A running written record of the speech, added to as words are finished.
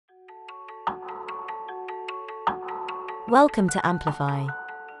Welcome to Amplify,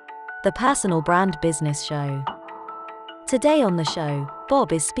 the personal brand business show. Today on the show,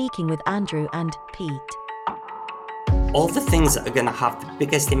 Bob is speaking with Andrew and Pete. All the things that are going to have the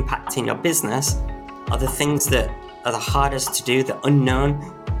biggest impact in your business are the things that are the hardest to do, the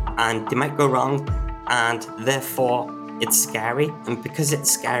unknown, and they might go wrong, and therefore it's scary. And because it's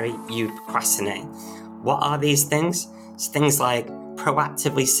scary, you procrastinate. What are these things? It's things like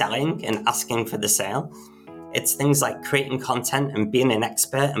proactively selling and asking for the sale. It's things like creating content and being an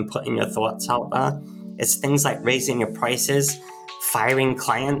expert and putting your thoughts out there. It's things like raising your prices, firing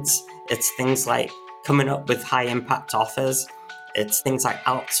clients. It's things like coming up with high impact offers. It's things like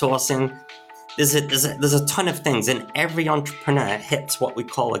outsourcing. There's a ton of things, and every entrepreneur hits what we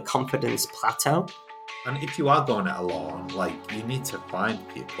call a confidence plateau. And if you are going it alone, you need to find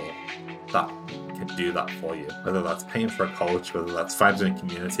people that can do that for you. Whether that's paying for a coach, whether that's finding a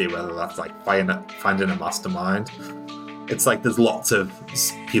community, whether that's finding a mastermind. It's there's lots of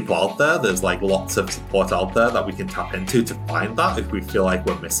people out there. There's lots of support out there that we can tap into to find that if we feel like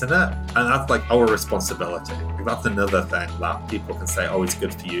we're missing it. And that's our responsibility. That's another thing that people can say, oh, it's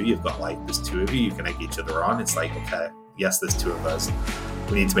good for you. You've got there's two of you. You can egg each other on. It's okay, yes, there's two of us.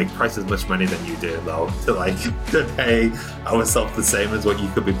 We need to make twice as much money than you do, though, to pay ourselves the same as what you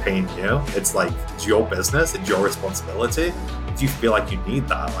could be paying you. It's it's your business, it's your responsibility. If you feel like you need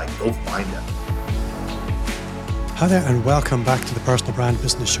that, go find it. Hi there, and welcome back to the Personal Brand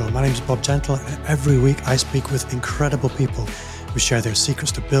Business Show. My name is Bob Gentle, and every week I speak with incredible people who share their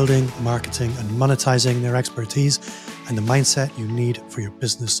secrets to building, marketing, and monetizing their expertise and the mindset you need for your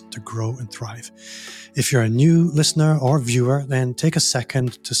business to grow and thrive. If you're a new listener or viewer, then take a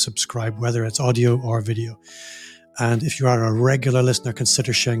second to subscribe, whether it's audio or video. And if you are a regular listener,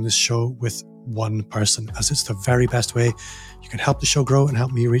 consider sharing this show with one person, as it's the very best way you can help the show grow and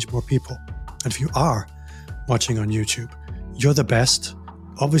help me reach more people. And if you are watching on YouTube, you're the best.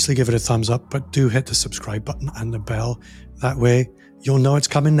 Obviously give it a thumbs up, but do hit the subscribe button and the bell. That way you'll know it's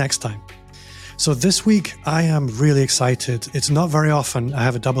coming next time. So this week I am really excited. It's not very often I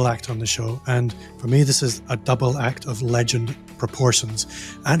have a double act on the show, and for me this is a double act of legend proportions.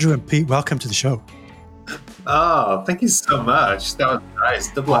 Andrew and Pete, welcome to the show. Oh, thank you so much. That was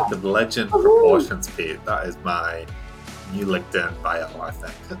nice. Double act of legend proportions, Pete. That is my new LinkedIn bio, I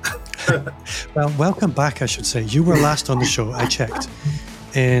think. Well, welcome back, I should say. You were last on the show. I checked.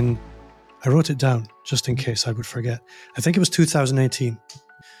 I wrote it down just in case I would forget. I think it was 2018.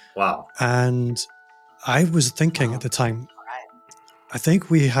 Wow. And I was thinking at the time, I think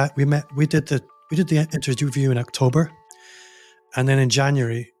we did the interview in October, and then in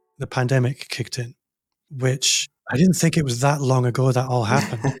January the pandemic kicked in, which I didn't think it was that long ago that all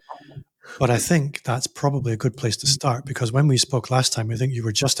happened. But I think that's probably a good place to start, because when we spoke last time, I think you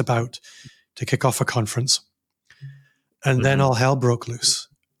were just about to kick off a conference, and then all hell broke loose.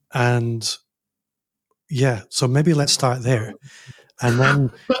 And yeah, so maybe let's start there. And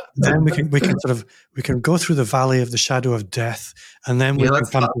then we can go through the valley of the shadow of death, and then we can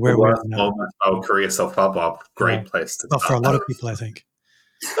come to where we're at now. Our career so far, Bob. Great place to start. For a lot of people, I think.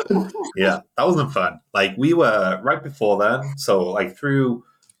 Yeah, that wasn't fun. We were right before then. So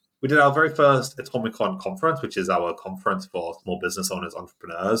we did our very first Atomicon conference, which is our conference for small business owners,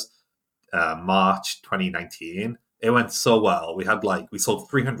 entrepreneurs, March 2019. It went so well. We had we sold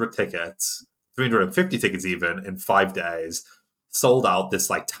 300 tickets, 350 tickets even in 5 days. Sold out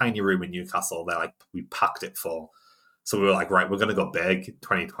this tiny room in Newcastle. We packed it full. So we were right, we're going to go big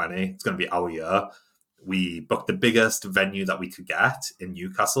 2020. It's going to be our year. We booked the biggest venue that we could get in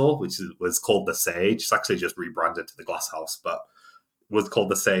Newcastle, which was called The Sage. It's actually just rebranded to the Glass House, but it was called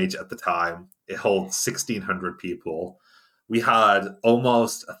The Sage at the time. It holds 1,600 people. We had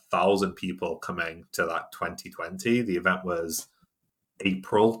almost 1,000 people coming to that 2020. The event was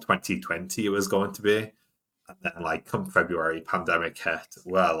April 2020 it was going to be. And then come February, pandemic hit.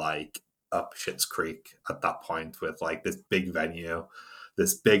 We're up Schitt's Creek at that point with this big venue,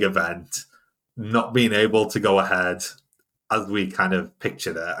 this big event, not being able to go ahead as we kind of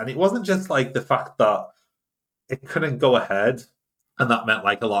pictured it. And it wasn't just the fact that it couldn't go ahead, and that meant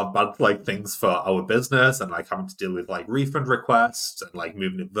a lot of bad things for our business, and having to deal with refund requests and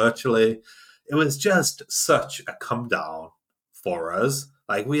moving it virtually. It was just such a come down for us.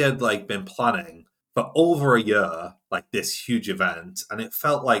 We had been planning for over a year, this huge event, and it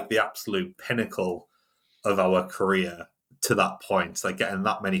felt like the absolute pinnacle of our career to that point, getting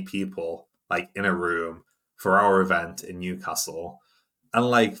that many people in a room for our event in Newcastle,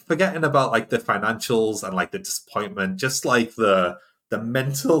 and forgetting about the financials and the disappointment, just the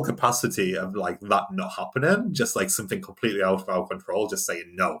mental capacity of that not happening, just something completely out of our control, just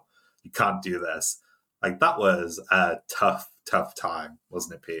saying no, you can't do this. Like that was a tough time,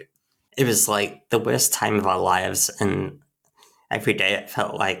 wasn't it, Pete? It was like the worst time of our lives, and every day it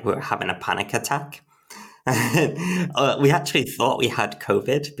felt like we were having a panic attack. We actually thought we had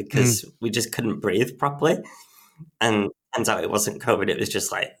COVID because we just couldn't breathe properly. And turns out it wasn't COVID. It was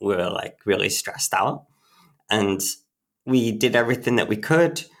just like we were like really stressed out. And we did everything that we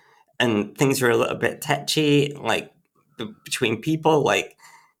could. And things were a little bit tetchy, like between people. Like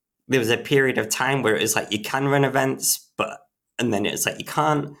there was a period of time where it was like you can run events, and then it's like you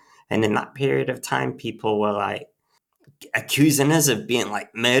can't. And in that period of time, people were like accusing us of being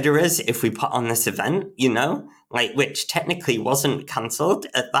like murderers if we put on this event, like which technically wasn't cancelled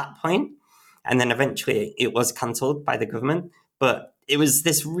at that point. And then eventually it was cancelled by the government. But it was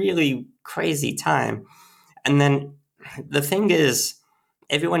this really crazy time. And then the thing is,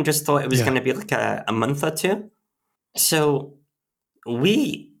 everyone just thought it was going to be like a month or two. So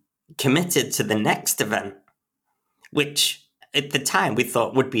we committed to the next event, which at the time we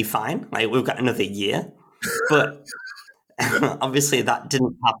thought would be fine. Like we've got another year. But obviously that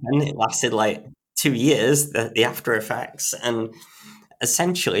didn't happen. It lasted like 2 years, the after effects. And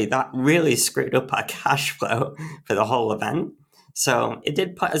essentially that really screwed up our cash flow for the whole event. So it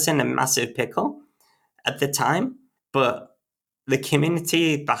did put us in a massive pickle at the time. But the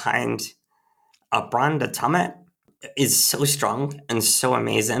community behind our brand, Atomic, is so strong and so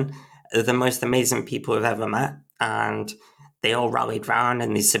amazing. They're the most amazing people I've ever met. And they all rallied round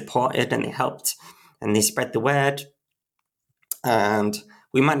and they supported and they helped and they spread the word. And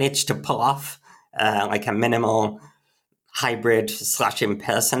we managed to pull off like a minimal hybrid /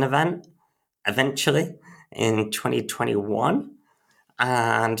 in-person event eventually in 2021.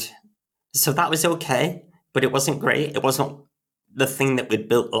 And so that was okay, but it wasn't great. It wasn't the thing that we'd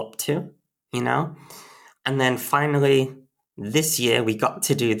built up to, And then finally, this year, we got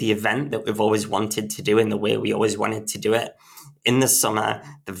to do the event that we've always wanted to do in the way we always wanted to do it. In the summer,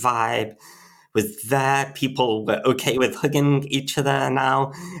 the vibe was there. People were okay with hugging each other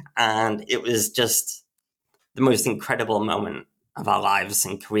now. And it was just the most incredible moment of our lives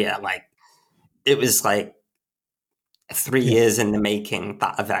and career. Like, it was like 3 years in the making,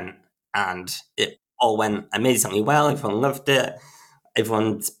 that event. And it all went amazingly well. Everyone loved it.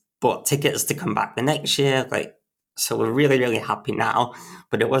 Everyone bought tickets to come back the next year. So we're really, really happy now.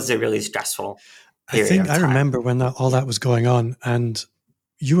 But it was a really stressful period. I remember when all that was going on, and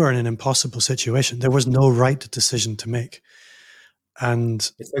you were in an impossible situation. There was no right decision to make.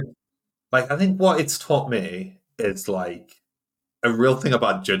 And it's like I think what it's taught me is like a real thing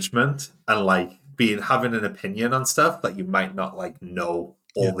about judgment and like having an opinion on stuff that you might not like know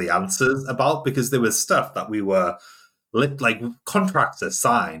all the answers about, because there was stuff that we were like contracts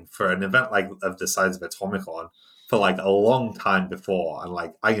signed for an event like of the size of Atomicon for like a long time before, and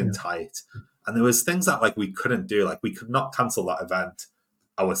like iron tight. And there was things that like we couldn't do. Like we could not cancel that event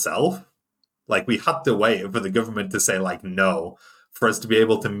ourselves. Like we had to wait for the government to say like no for us to be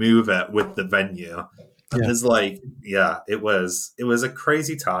able to move it with the venue. And there's like, it was a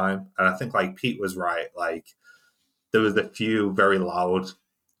crazy time. And I think like Pete was right. Like there was a few very loud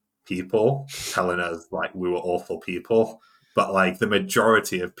people telling us like we were awful people, but like the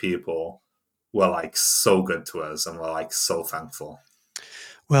majority of people were like so good to us and were like so thankful.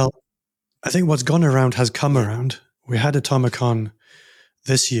 Well, I think what's gone around has come around. We had Atomicon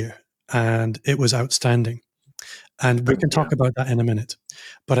this year and it was outstanding. And we can talk about that in a minute.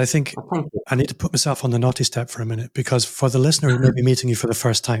 But I think I need to put myself on the naughty step for a minute, because for the listener who may be meeting you for the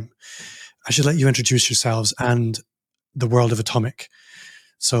first time, I should let you introduce yourselves and the world of Atomic.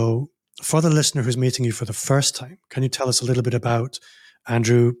 So for the listener who's meeting you for the first time, can you tell us a little bit about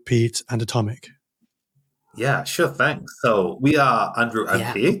Andrew, Pete, and Atomic? Yeah, sure. Thanks. So we are Andrew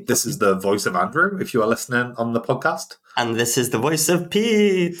and Pete. This is the voice of Andrew, if you are listening on the podcast. And this is the voice of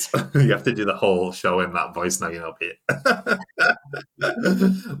Pete. You have to do the whole show in that voice now, Pete.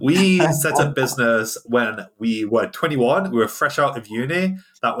 We set up business when we were 21. We were fresh out of uni.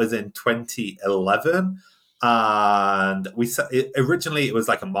 That was in 2011. And originally it was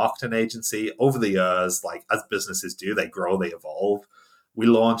like a marketing agency. Over the years, like as businesses do, they grow, they evolve. We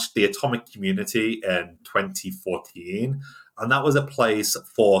launched the Atomic Community in 2014, and that was a place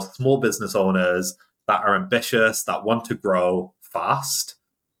for small business owners that are ambitious, that want to grow fast.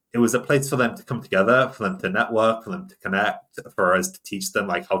 It was a place for them to come together, for them to network, for them to connect, for us to teach them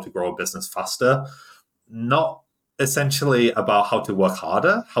like how to grow a business faster. Not essentially about how to work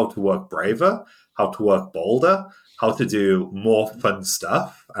harder, how to work braver, how to work bolder, how to do more fun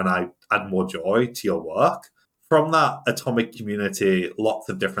stuff, and add more joy to your work. From that Atomic Community, lots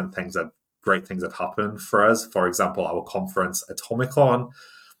of different great things have happened for us. For example, our conference, Atomicon.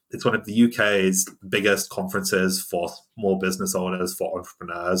 It's one of the UK's biggest conferences for small business owners, for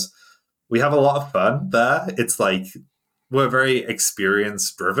entrepreneurs. We have a lot of fun there. It's like we're very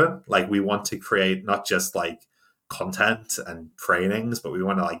experience driven. Like we want to create not just like content and trainings, but we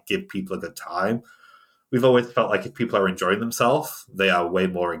want to like give people a good time. We've always felt like if people are enjoying themselves, they are way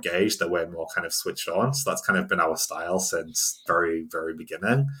more engaged, they're way more kind of switched on. So that's kind of been our style since very, very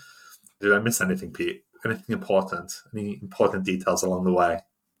beginning. Did I miss anything, Pete? Anything important? Any important details along the way?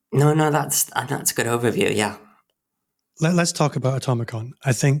 No, that's a good overview. Yeah. Let's talk about Atomicon.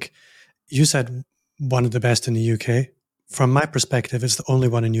 I think you said one of the best in the UK. From my perspective, it's the only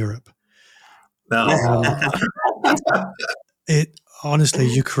one in Europe. No. Honestly,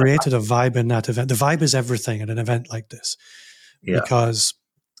 you created a vibe in that event. The vibe is everything at an event like this, because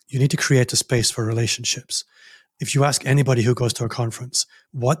you need to create a space for relationships. If you ask anybody who goes to a conference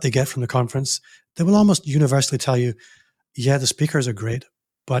what they get from the conference, they will almost universally tell you, yeah, the speakers are great,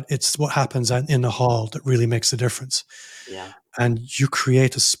 but it's what happens in the hall that really makes the difference. Yeah. And you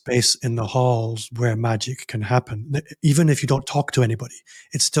create a space in the halls where magic can happen. Even if you don't talk to anybody,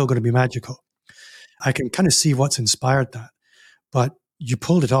 it's still going to be magical. I can kind of see what's inspired that. But you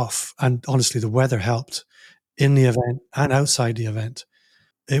pulled it off. And honestly, the weather helped in the event and outside the event.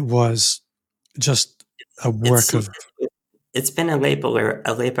 It was just a work of... It's been a labor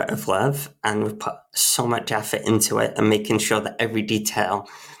of love, and we've put so much effort into it and making sure that every detail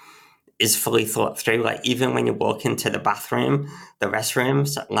is fully thought through. Like even when you walk into the bathroom, the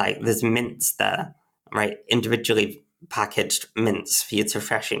restrooms, like there's mints there, right? Individually packaged mints for you to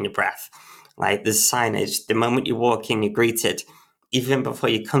freshen your breath. Like there's signage. The moment you walk in, you're greeted. Even before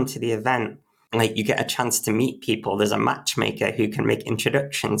you come to the event, like you get a chance to meet people. There's a matchmaker who can make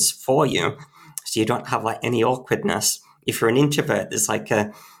introductions for you, so you don't have like any awkwardness. If you're an introvert, there's like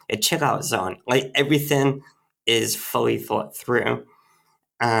a chill out zone. Like everything is fully thought through.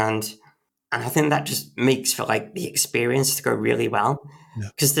 And I think that just makes for like the experience to go really well.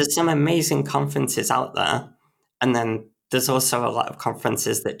 Because there's some amazing conferences out there. And then there's also a lot of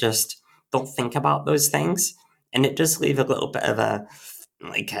conferences that just don't think about those things. And it does leave a little bit of a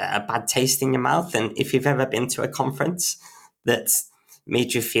bad taste in your mouth. And if you've ever been to a conference that's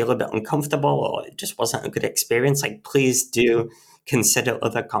made you feel a bit uncomfortable or it just wasn't a good experience, like please do consider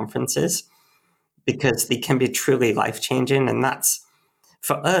other conferences, because they can be truly life-changing. And that's,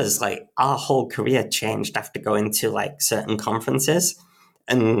 for us, like our whole career changed after going to like certain conferences,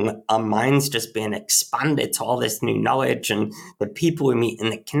 and our minds just being expanded to all this new knowledge and the people we meet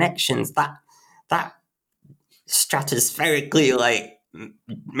and the connections that stratospherically like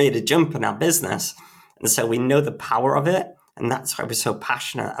made a jump in our business. And so we know the power of it, and that's why we're so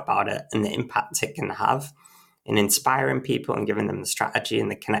passionate about it and the impact it can have in inspiring people and giving them the strategy and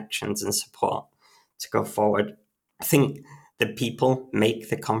the connections and support to go forward. I think the people make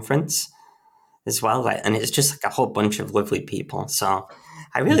the conference as well, and it's just like a whole bunch of lovely people. So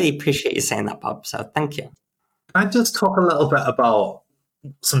I really appreciate you saying that, Bob. So thank you. Can I just talk a little bit about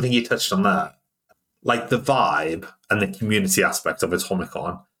something you touched on there? Like the vibe and the community aspect of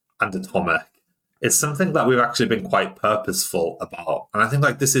Atomicon and Atomic. It's something that we've actually been quite purposeful about. And I think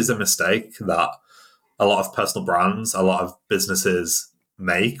like this is a mistake that a lot of personal brands, a lot of businesses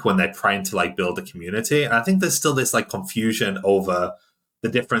make when they're trying to like build a community. And I think there's still this like confusion over the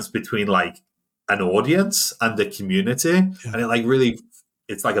difference between like an audience and a community. Yeah. And it like really,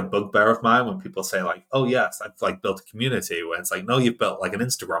 it's like a bugbear of mine when people say like, oh yes, I've like built a community, when it's like, no, you've built like an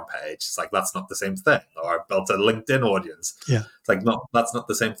Instagram page. It's like, that's not the same thing. Or I've built a LinkedIn audience. Yeah. It's like, no, that's not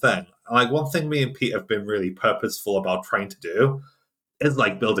the same thing. And like one thing me and Pete have been really purposeful about trying to do is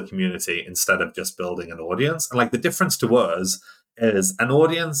like build a community instead of just building an audience. And like the difference to us is an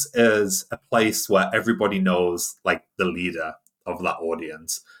audience is a place where everybody knows like the leader of that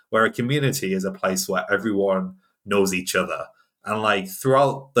audience, where a community is a place where everyone knows each other. And like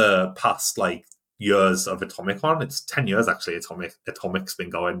throughout the past like years of Atomicon, it's 10 years actually, Atomic's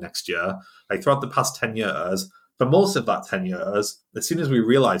been going next year. Like throughout the past 10 years, for most of that 10 years, as soon as we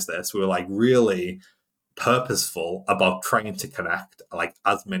realized this, we were like really purposeful about trying to connect like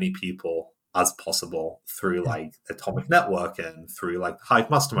as many people as possible through like Atomic networking, through like the Hive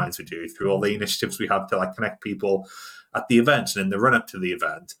masterminds we do, through all the initiatives we have to like connect people at the event and in the run up to the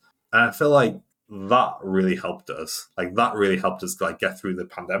event. And I feel like that really helped us. Like that really helped us like get through the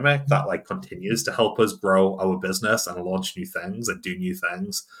pandemic. That like continues to help us grow our business and launch new things and do new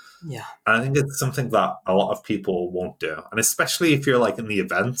things. Yeah. And I think it's something that a lot of people won't do. And especially if you're like in the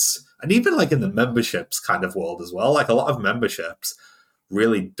events and even like in the memberships kind of world as well. Like a lot of memberships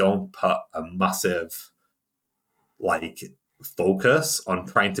really don't put a massive like focus on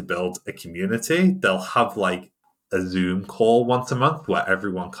trying to build a community. They'll have like a Zoom call once a month where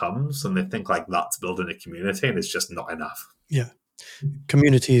everyone comes, and they think like that's building a community, and it's just not enough. Yeah.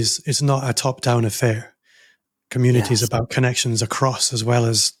 Communities is not a top-down affair. Communities Yes. about connections across as well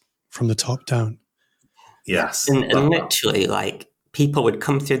as from the top down. Yes. And literally, like, people would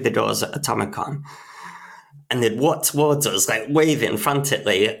come through the doors at Atomicon and they'd walk towards us, like, waving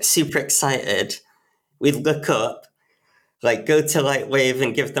frantically, super excited. We'd look up, like, go to, like, wave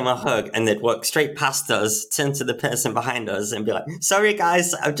and give them a hug, and they'd walk straight past us, turn to the person behind us and be like, sorry,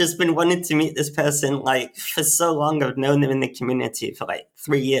 guys, I've just been wanting to meet this person, like, for so long. I've known them in the community for, like,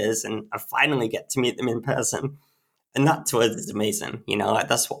 3 years, and I finally get to meet them in person. And that to us is amazing, you know, like,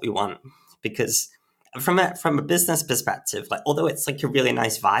 that's what we want. Because from a business perspective, like, although it's like a really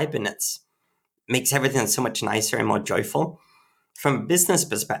nice vibe and it's makes everything so much nicer and more joyful, from a business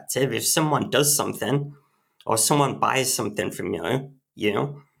perspective, if someone does something or someone buys something from you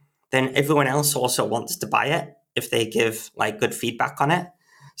know, then everyone else also wants to buy it if they give like good feedback on it.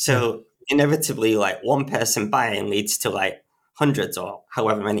 So inevitably, like, one person buying leads to like hundreds or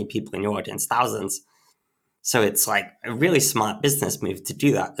however many people in your audience, thousands. So it's like a really smart business move to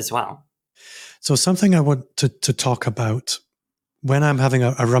do that as well. So something I want to talk about when I'm having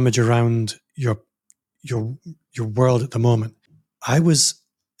a rummage around your world at the moment, I was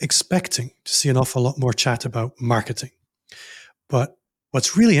expecting to see an awful lot more chat about marketing. But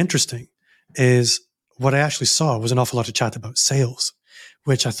what's really interesting is what I actually saw was an awful lot of chat about sales,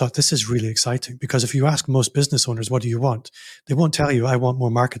 which I thought, this is really exciting, because if you ask most business owners, what do you want? They won't tell you, I want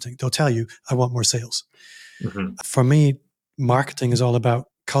more marketing. They'll tell you, I want more sales. Mm-hmm. For me, marketing is all about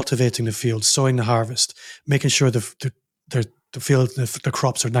cultivating the field, sowing the harvest, making sure the field, the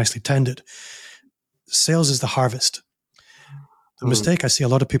crops are nicely tended. Sales is the harvest. The mistake I see a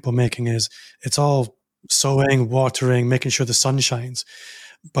lot of people making is it's all sowing, watering, making sure the sun shines,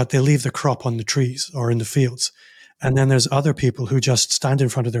 but they leave the crop on the trees or in the fields. And then there's other people who just stand in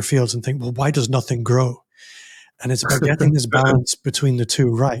front of their fields and think, well, why does nothing grow? And it's about getting this balance between the two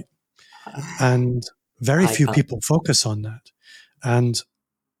right. And very few people focus on that. And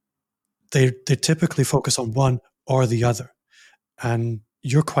they typically focus on one or the other. And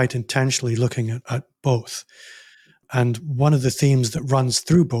you're quite intentionally looking at both. And one of the themes that runs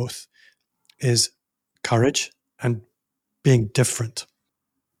through both is courage and being different.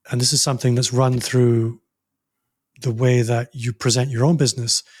 And this is something that's run through the way that you present your own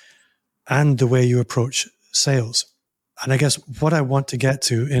business and the way you approach sales. And I guess what I want to get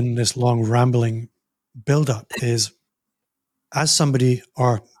to in this long rambling build-up is, as somebody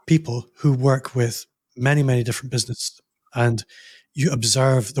or people who work with many, many different businesses, and you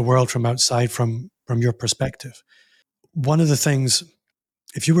observe the world from outside from your perspective. One of the things,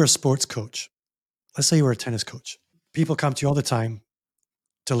 if you were a sports coach, let's say you were a tennis coach, people come to you all the time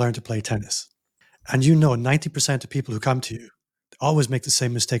to learn to play tennis. And you know 90% of people who come to you always make the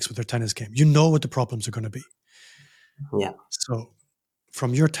same mistakes with their tennis game. You know what the problems are going to be. Yeah. So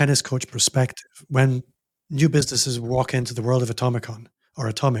from your tennis coach perspective, when new businesses walk into the world of Atomicon or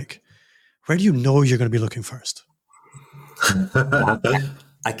Atomic, where do you know you're going to be looking first?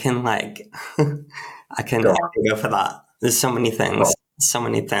 I can go for that. There's so many things.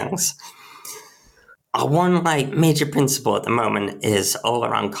 One like major principle at the moment is all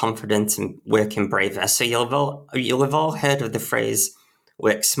around confidence and working braver. So you'll have all heard of the phrase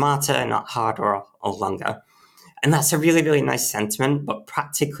 "work smarter, not harder or longer," and that's a really, really nice sentiment. But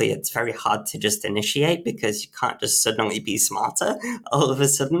practically, it's very hard to just initiate, because you can't just suddenly be smarter all of a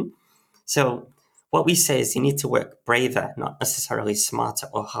sudden. So what we say is you need to work braver, not necessarily smarter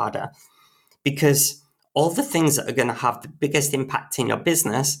or harder, because all the things that are going to have the biggest impact in your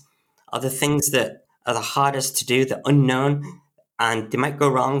business are the things that are the hardest to do, the unknown, and they might go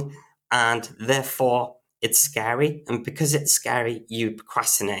wrong, and therefore it's scary. And because it's scary, you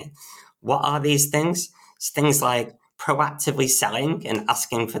procrastinate. What are these things? It's things like proactively selling and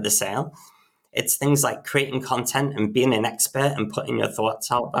asking for the sale. It's things like creating content and being an expert and putting your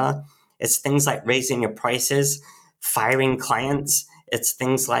thoughts out there. It's things like raising your prices, firing clients. It's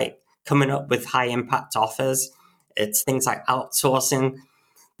things like coming up with high impact offers. It's things like outsourcing.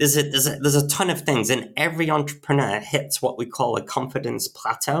 There's a ton of things, and every entrepreneur hits what we call a confidence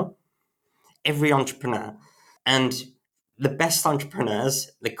plateau. Every entrepreneur. And the best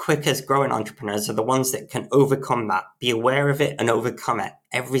entrepreneurs, the quickest growing entrepreneurs, are the ones that can overcome that, be aware of it and overcome it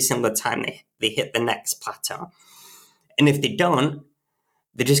every single time they hit the next plateau. And if they don't,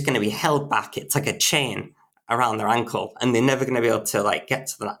 they're just going to be held back. It's like a chain around their ankle, and they're never going to be able to like get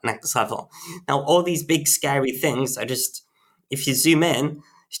to that next level. Now, all these big scary things are just, if you zoom in,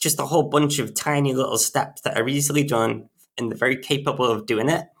 it's just a whole bunch of tiny little steps that are easily done, and they're very capable of doing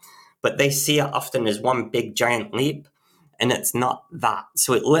it. but they see it often as one big giant leap, and it's not that.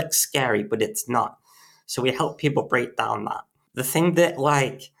 So it looks scary, but it's not. So we help people break down that. The thing that,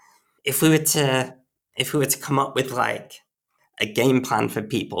 like, if we were to come up with like a game plan for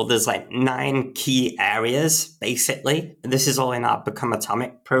people, there's like 9 key areas, basically. This is all in our Become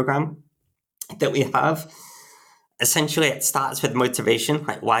Atomic program that we have. Essentially, it starts with motivation,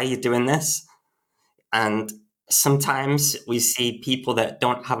 like, why are you doing this? And sometimes we see people that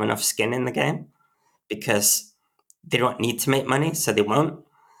don't have enough skin in the game because they don't need to make money, so they won't.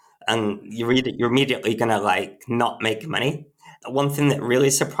 And you're immediately going to like not make money. One thing that really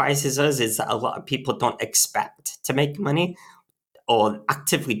surprises us is that a lot of people don't expect to make money or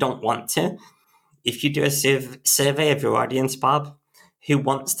actively don't want to. If you do a survey of your audience, Bob, who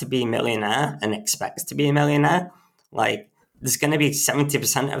wants to be a millionaire and expects to be a millionaire, like there's going to be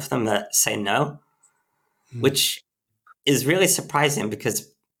 70% of them that say no, which is really surprising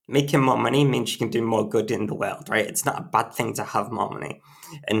because making more money means you can do more good in the world, right? It's not a bad thing to have more money,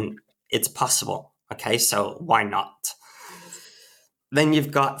 and it's possible. Okay, so why not? Then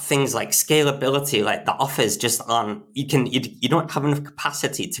you've got things like scalability, like the offers just aren't, you don't have enough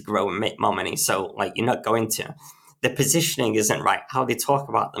capacity to grow and make more money. So like you're not going to. The positioning isn't right, how they talk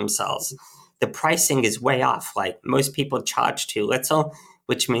about themselves. The pricing is way off. Like most people charge too little,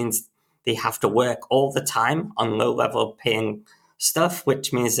 which means they have to work all the time on low level paying stuff,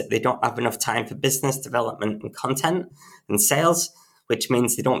 which means that they don't have enough time for business development and content and sales, which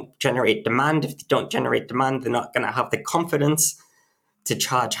means they don't generate demand. If they don't generate demand, they're not going to have the confidence to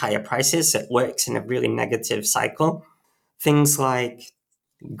charge higher prices. It works in a really negative cycle. Things like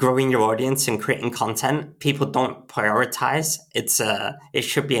growing your audience and creating content, people don't prioritize. It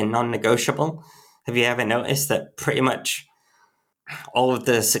should be a non-negotiable. Have you ever noticed that pretty much all of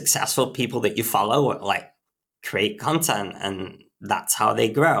the successful people that you follow like create content and that's how they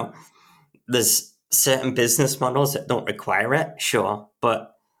grow? There's certain business models that don't require it, sure,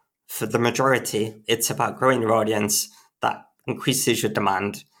 but for the majority, it's about growing your audience that increases your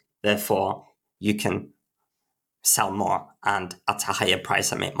demand. Therefore, you can sell more and at a higher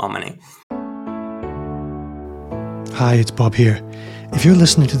price and make more money. Hi, it's Bob here. If you're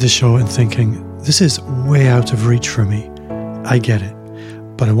listening to the show and thinking, this is way out of reach for me, I get it.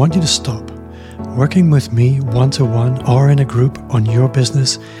 But I want you to stop. Working with me one-to-one or in a group on your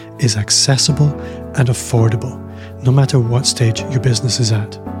business is accessible and affordable, no matter what stage your business is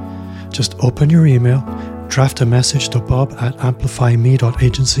at. Just open your email, draft a message to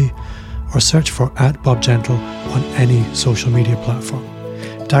bob@amplifyme.agency, or search for @BobGentle on any social media platform.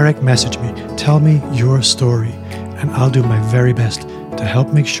 Direct message me, tell me your story, and I'll do my very best to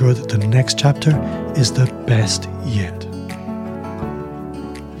help make sure that the next chapter is the best yet.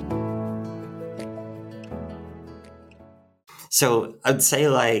 So I'd say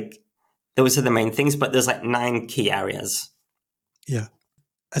like those are the main things, but there's like 9 key areas. Yeah.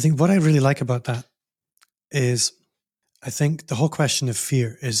 I think what I really like about that is I think the whole question of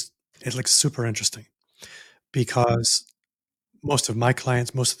fear is like super interesting, because most of my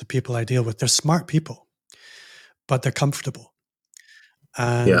clients, most of the people I deal with, they're smart people, but they're comfortable.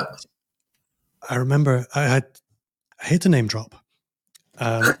 And I remember I hate to name drop,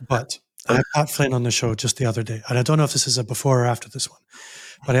 but I had Pat Flynn on the show just the other day, and I don't know if this is a before or after this one,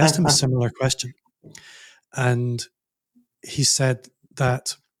 but I asked him a similar question, and he said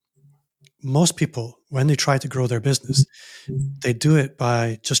that most people, when they try to grow their business, they do it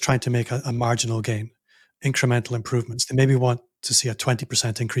by just trying to make a marginal gain, incremental improvements. They maybe want to see a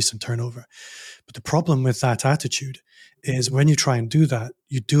 20% increase in turnover. But the problem with that attitude is when you try and do that,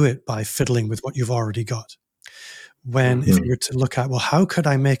 you do it by fiddling with what you've already got. When if you were to look at, well, how could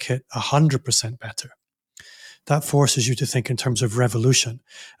I make it 100% better? That forces you to think in terms of revolution.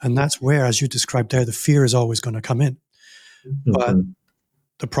 And that's where, as you described there, the fear is always going to come in. But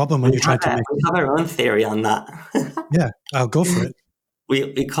the problem when you're trying to make... We have our own theory on that. Yeah, I'll go for it.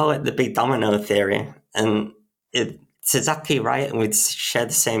 We call it the big domino theory. And it's exactly right. And we share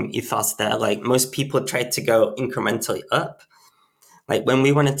the same ethos there. Like most people try to go incrementally up. Like when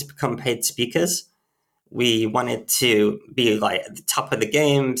we wanted to become paid speakers, we wanted to be like at the top of the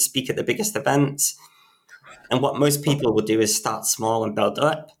game, speak at the biggest events. And what most people will do is start small and build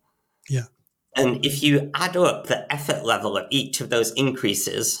up. Yeah. And if you add up the effort level of each of those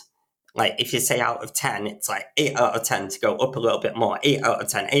increases, like if you say out of 10, it's like 8 out of 10 to go up a little bit more, 8 out of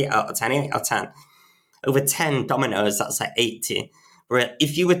 10, 8 out of 10, 8 out of 10. Over 10 dominoes, that's like 80. Where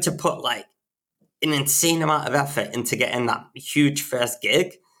if you were to put like an insane amount of effort into getting that huge first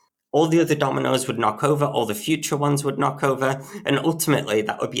gig, all the other dominoes would knock over, all the future ones would knock over, and ultimately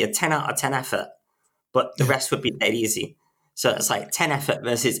that would be a 10 out of 10 effort, but the rest would be dead easy. So it's like 10 effort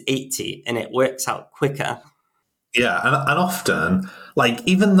versus 80, and it works out quicker. Yeah, and often, like,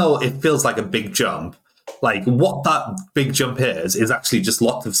 even though it feels like a big jump, like, what that big jump is actually just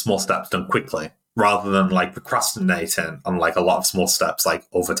lots of small steps done quickly, rather than, like, procrastinating on, like, a lot of small steps, like,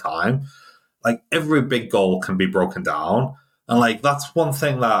 over time. Like, every big goal can be broken down. And, like, that's one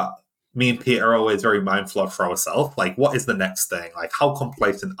thing that me and Peter are always very mindful of for ourselves. Like, what is the next thing? Like, how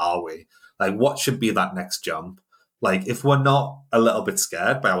complacent are we? Like, what should be that next jump? Like, if we're not a little bit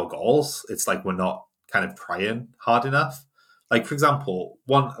scared by our goals, it's like we're not kind of trying hard enough. Like, for example,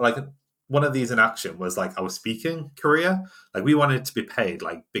 one of these in action was like our speaking career. Like, we wanted to be paid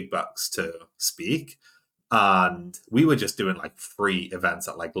like big bucks to speak, and we were just doing like free events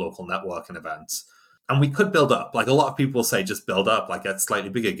at like local networking events. And we could build up. Like, a lot of people say just build up, like, get slightly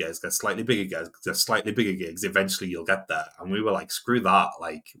bigger gigs, get slightly bigger gigs, get slightly bigger gigs. Eventually you'll get there. And we were like, screw that.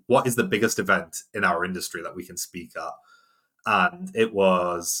 Like, what is the biggest event in our industry that we can speak at? And it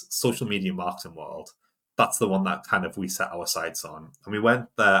was Social Media Marketing World. That's the one that kind of we set our sights on. And we went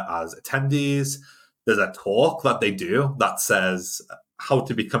there as attendees. There's a talk that they do that says how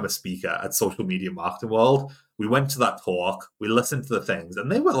to become a speaker at Social Media Marketing World. We went to that talk, we listened to the things,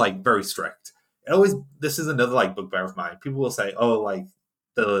 and they were like very strict. This is another like bugbear of mine. People will say, oh, like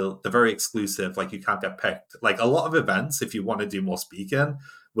the very exclusive, like you can't get picked. Like, a lot of events, if you want to do more speaking,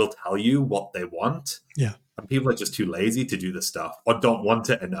 will tell you what they want. Yeah. And people are just too lazy to do the stuff, or don't want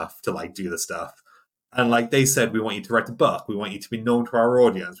it enough to like do the stuff. And like they said, we want you to write a book. We want you to be known to our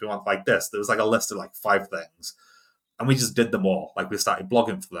audience. We want like this. There was like a list of like 5 things. And we just did them all. Like, we started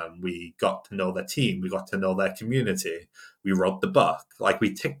blogging for them. We got to know their team. We got to know their community. We wrote the book. Like,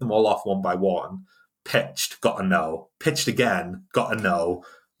 we ticked them all off one by one. Pitched, got a no. Pitched again, got a no.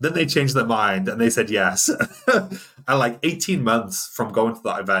 Then they changed their mind and they said yes. And like 18 months from going to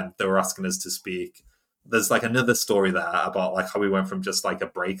that event, they were asking us to speak. There's like another story there about like how we went from just like a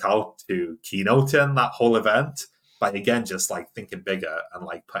breakout to keynoting that whole event. But again, just like thinking bigger and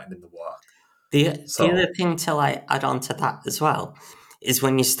like putting in the work. The other thing to like add on to that as well is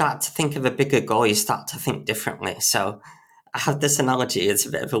when you start to think of a bigger goal, you start to think differently. So I have this analogy. It's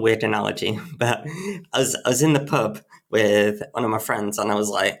a bit of a weird analogy, but I was in the pub with one of my friends and I was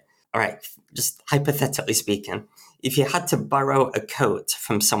like, all right, just hypothetically speaking, if you had to borrow a coat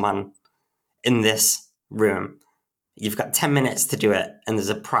from someone in this room, you've got 10 minutes to do it and there's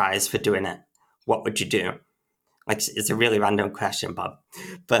a prize for doing it, what would you do? Like, it's a really random question, Bob,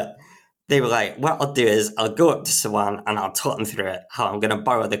 but they were like, what I'll do is I'll go up to someone and I'll talk them through it, how I'm going to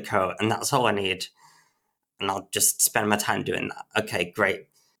borrow the coat, and that's all I need. And I'll just spend my time doing that. Okay, great.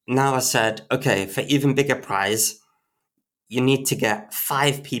 Now I said, okay, for even bigger prize, you need to get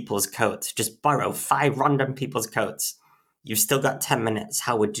 5 people's coats. Just borrow 5 random people's coats. You've still got 10 minutes.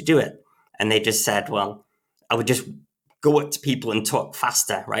 How would you do it? And they just said, well, I would just go up to people and talk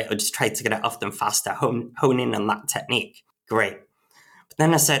faster, right? Or just try to get it off them faster, hone in on that technique. Great. But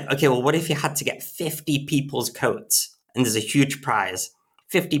then I said, okay, well, what if you had to get 50 people's coats and there's a huge prize?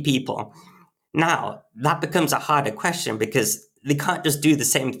 50 people. Now, that becomes a harder question because they can't just do the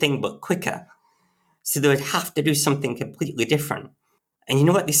same thing but quicker. So they would have to do something completely different. And you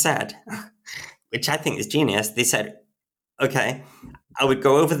know what they said? Which I think is genius. They said, okay, I would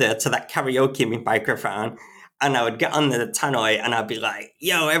go over there to that karaoke microphone and I would get on the tannoy and I'd be like,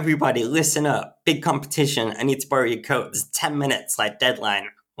 yo, everybody, listen up. Big competition. I need to borrow your coat. There's 10 minutes, like deadline.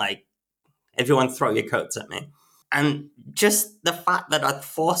 Like, everyone throw your coats at me. And just the fact that I'd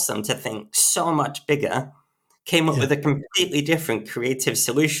forced them to think so much bigger came up with a completely different creative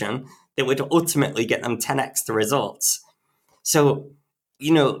solution that would ultimately get them 10x the results. So,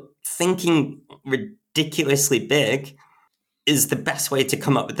 you know, thinking ridiculously big is the best way to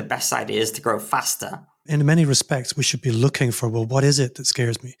come up with the best ideas to grow faster. In many respects, we should be looking for, well, what is it that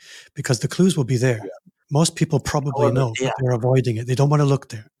scares me? Because the clues will be there. Yeah. Most people probably know, but they're avoiding it. They don't want to look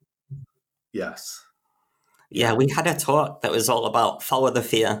there. Yes. Yeah, we had a talk that was all about follow the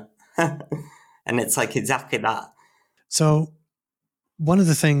fear. And it's like exactly that. So one of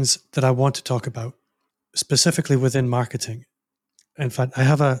the things that I want to talk about, specifically within marketing, in fact, I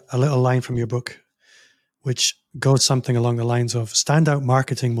have a little line from your book, which goes something along the lines of standout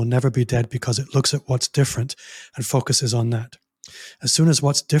marketing will never be dead because it looks at what's different and focuses on that. As soon as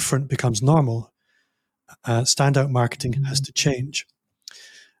what's different becomes normal, standout marketing has to change.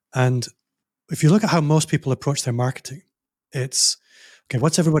 And if you look at how most people approach their marketing, it's, okay,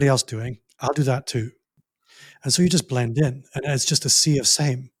 what's everybody else doing? I'll do that too. And so you just blend in and it's just a sea of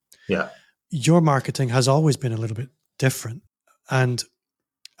same. Yeah. Your marketing has always been a little bit different. And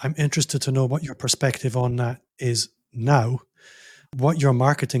I'm interested to know what your perspective on that is now. what your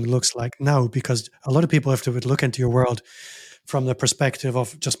marketing looks like now, because a lot of people, if they would look into your world from the perspective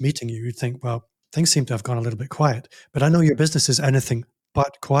of just meeting you, you'd think, well, things seem to have gone a little bit quiet. But I know your business is anything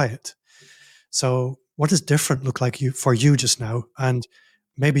but quiet. So what does different look like for you just now? And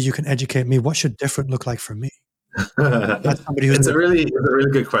maybe you can educate me. What should different look like for me? That's somebody who's it's a really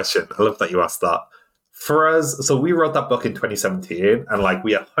good question. I love that you asked that. For us, so we wrote that book in 2017, and like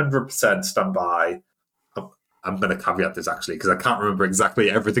we 100% stand by. I'm going to caveat this actually because I can't remember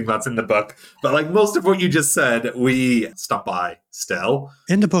exactly everything that's in the book, but like most of what you just said, we stand by still.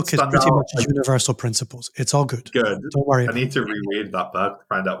 In the book, it's pretty much universal principles. It's all good. Good. Don't worry. I need to reread that book to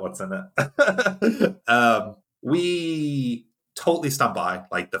find out what's in it. We totally stand by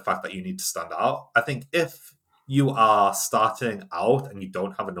like the fact that you need to stand out. I think if you are starting out and you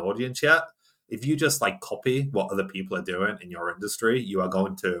don't have an audience yet, if you just like copy what other people are doing in your industry, you are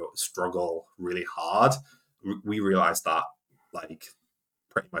going to struggle really hard. We realized that like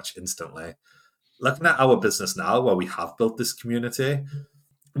pretty much instantly. Looking at our business now, where we have built this community,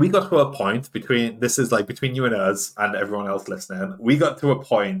 we got to a point between you and us and everyone else listening. We got to a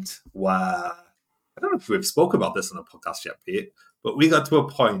point where I don't know if we've spoke about this on a podcast yet, Pete, but we got to a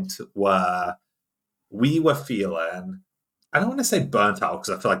point where we were feeling, I don't want to say burnt out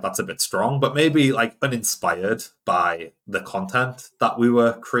because I feel like that's a bit strong, but maybe like uninspired by the content that we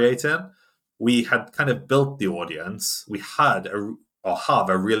were creating. We had kind of built the audience. We had have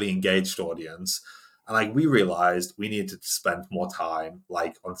a really engaged audience. And like we realized we needed to spend more time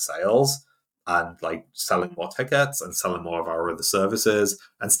like on sales and like selling more tickets and selling more of our other services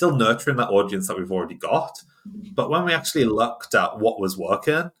and still nurturing that audience that we've already got. But when we actually looked at what was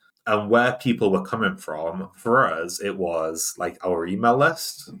working and where people were coming from, for us, it was like our email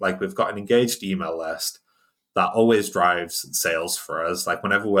list. Like we've got an engaged email list that always drives sales for us. Like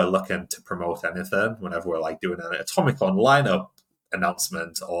whenever we're looking to promote anything, whenever we're like doing an Atomicon lineup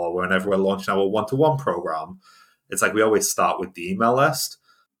announcement or whenever we're launching our one-to-one program, it's like we always start with the email list.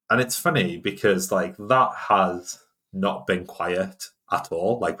 And it's funny because like that has not been quiet at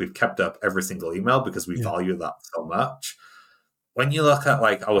all. Like we've kept up every single email because we value that so much. When you look at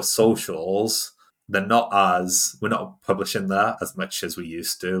like our socials, we're not publishing there as much as we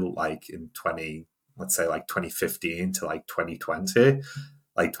used to, like in 2015 to like 2020.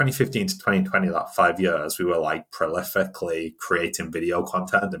 Like 2015 to 2020, that 5 years, we were like prolifically creating video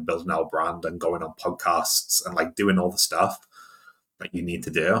content and building our brand and going on podcasts and like doing all the stuff that you need to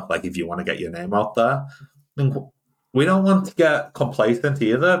do. Like if you want to get your name out there, and we don't want to get complacent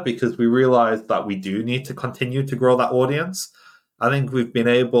either because we realize that we do need to continue to grow that audience. I think we've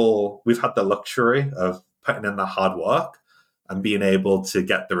had the luxury of putting in the hard work and being able to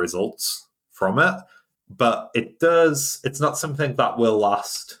get the results from it. But it's not something that will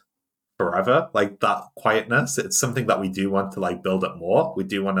last forever, like that quietness. It's something that we do want to like build up more. We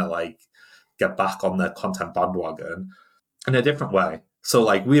do want to like get back on the content bandwagon in a different way. So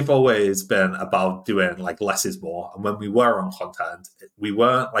like we've always been about doing like less is more. And when we were on content, we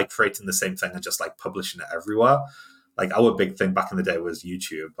weren't like creating the same thing and just like publishing it everywhere. Like our big thing back in the day was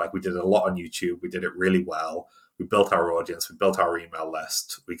YouTube. Like we did a lot on YouTube. We did it really well. We built our audience. We built our email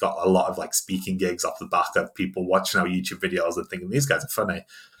list. We got a lot of like speaking gigs off the back of people watching our YouTube videos and thinking these guys are funny.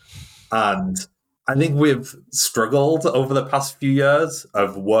 And I think we've struggled over the past few years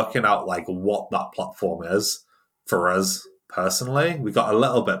of working out like what that platform is for us personally. We got a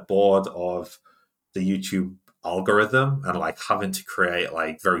little bit bored of the YouTube algorithm and like having to create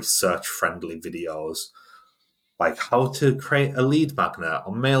like very search friendly videos, like how to create a lead magnet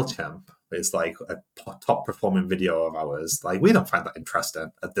on MailChimp. It's like a top performing video of ours. Like we don't find that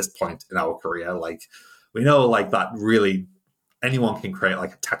interesting at this point in our career. Like we know like that really anyone can create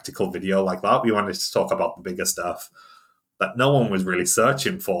like a tactical video like that. We wanted to talk about the bigger stuff that no one was really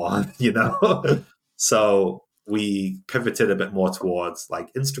searching for, you know? So we pivoted a bit more towards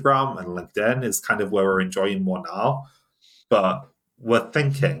like Instagram and LinkedIn is kind of where we're enjoying more now. But we're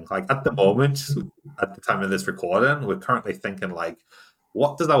thinking like at the moment, at the time of this recording, we're currently thinking like,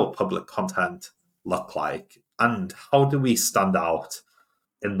 what does our public content look like? And how do we stand out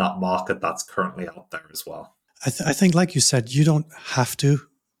in that market that's currently out there as well? I think, like you said, you don't have to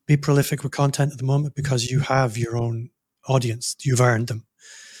be prolific with content at the moment because you have your own audience. You've earned them.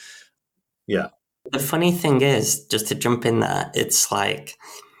 Yeah. The funny thing is, just to jump in there, it's like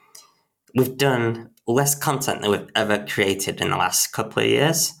we've done less content than we've ever created in the last couple of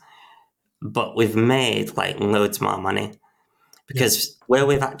years, but we've made like loads more money. Because where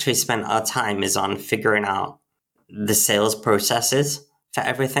we've actually spent our time is on figuring out the sales processes for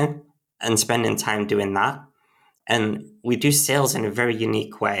everything and spending time doing that. And we do sales in a very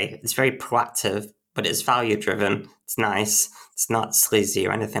unique way. It's very proactive, but it's value driven. It's nice. It's not sleazy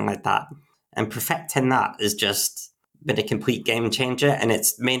or anything like that. And perfecting that has just been a complete game changer. And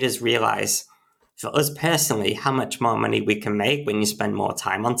it's made us realize, for us personally, how much more money we can make when you spend more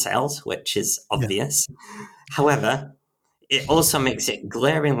time on sales, which is obvious. Yeah. However, it also makes it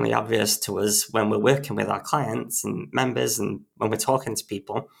glaringly obvious to us when we're working with our clients and members and when we're talking to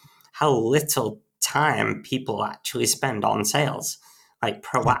people, how little time people actually spend on sales, like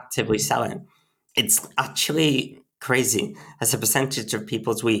proactively selling. It's actually crazy as a percentage of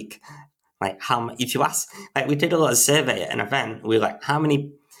people's week. Like if you ask, like we did a little survey at an event, we were like, how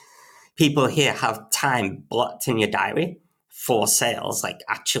many people here have time blocked in your diary for sales, like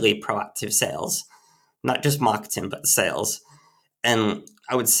actually proactive sales, not just marketing, but sales. And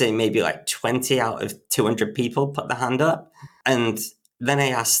I would say maybe like 20 out of 200 people put their hand up. And then I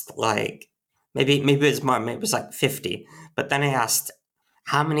asked like, maybe it was more, maybe it was like 50. But then I asked,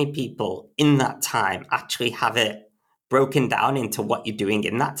 how many people in that time actually have it broken down into what you're doing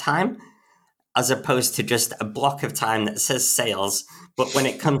in that time, as opposed to just a block of time that says sales. But when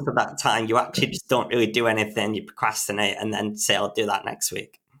it comes to that time, you actually just don't really do anything. You procrastinate and then say, I'll do that next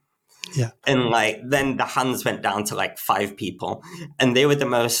week. Yeah. And like, then the hands went down to like 5 people. And they were the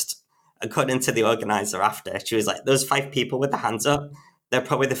most, according to the organizer after, she was like, those 5 people with the hands up, they're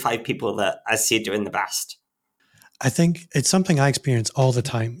probably the 5 people that I see doing the best. I think it's something I experience all the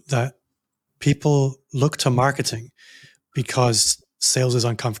time, that people look to marketing because sales is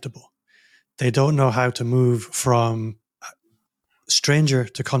uncomfortable. They don't know how to move from stranger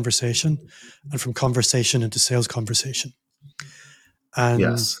to conversation and from conversation into sales conversation. And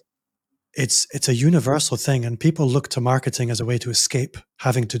yes. It's a universal thing, and people look to marketing as a way to escape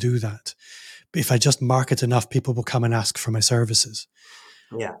having to do that. But if I just market enough, people will come and ask for my services.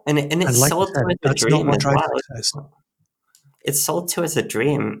 Yeah, and it's like sold to as a dream as well. It's sold to as a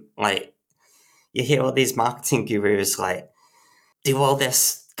dream. Like, you hear all these marketing gurus like do all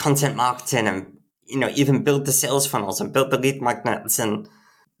this content marketing and, you know, even build the sales funnels and build the lead magnets and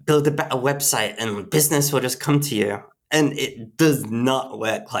build a better website and business will just come to you. And it does not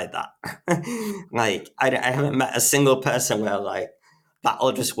work like that. Like, I haven't met a single person where like that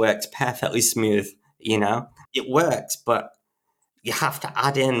all just works perfectly smooth, you know? It works, but you have to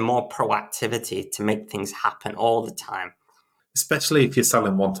add in more proactivity to make things happen all the time. Especially if you're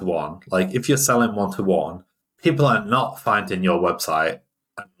selling one-to-one. Like, if you're selling one-to-one, people are not finding your website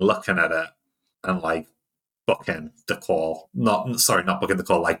and looking at it and like booking the call. Not booking the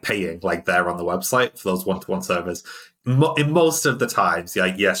call, like paying, like they're on the website for those one-to-one servers. In most of the times,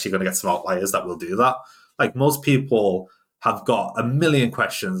 like, yes, you're going to get some outliers that will do that. Like, most people have got a million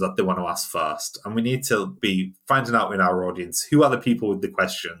questions that they want to ask first. And we need to be finding out in our audience, who are the people with the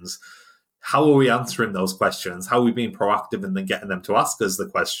questions? How are we answering those questions? How are we being proactive and then getting them to ask us the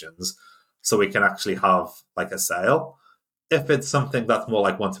questions so we can actually have like a sale? If it's something that's more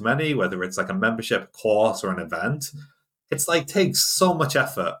like one-to-many, whether it's like a membership, course, or an event, it's like takes so much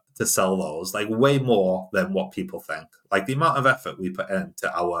effort to sell those, like way more than what people think. Like the amount of effort we put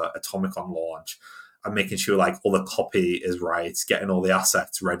into our Atomicon launch and making sure like all the copy is right, getting all the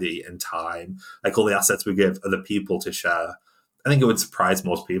assets ready in time, like all the assets we give other people to share. I think it would surprise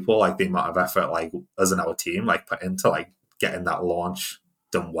most people, like the amount of effort like us and our team like put into like getting that launch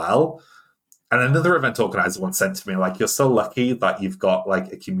done well. And another event organizer once said to me, like, you're so lucky that you've got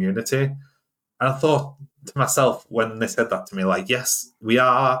like a community. And I thought to myself when they said that to me, like, yes, we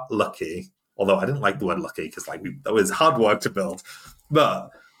are lucky. Although I didn't like the word lucky because like that was hard work to build. But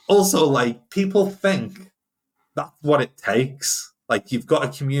also like people think that's what it takes. Like, you've got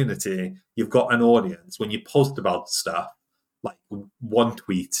a community, you've got an audience. When you post about stuff, like one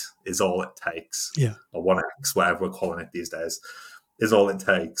tweet is all it takes. Yeah. Or 1x, whatever we're calling it these days, is all it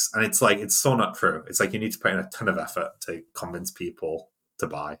takes. And it's like, it's so not true. It's like you need to put in a ton of effort to convince people to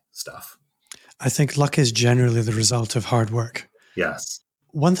buy stuff. I think luck is generally the result of hard work. Yes.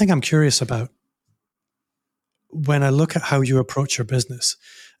 One thing I'm curious about, when I look at how you approach your business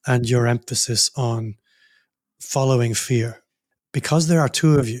and your emphasis on following fear, because there are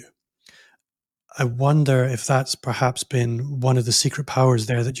 2 of you, I wonder if that's perhaps been one of the secret powers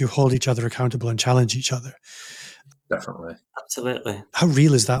there, that you hold each other accountable and challenge each other. Definitely. Absolutely. How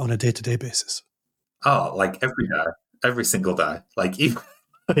real is that on a day-to-day basis? Oh, like every day, every single day. Like even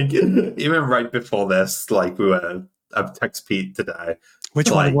right before this, like I text Pete today.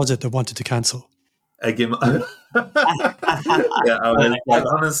 Which one was it that wanted to cancel? Yeah, I was like,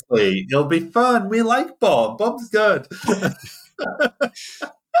 honestly, it'll be fun. We like Bob. Bob's good.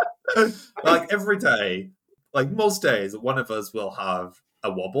 Like every day, like most days, one of us will have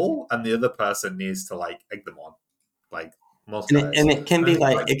a wobble and the other person needs to like egg them on. Like, most And guys. it can I be think,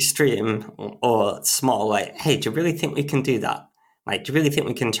 like extreme or small, like, hey, do you really think we can do that? Like, do you really think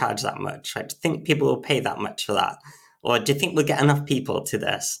we can charge that much? Like, do you think people will pay that much for that? Or do you think we'll get enough people to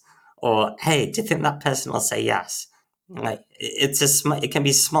this? Or, hey, do you think that person will say yes? Like, it can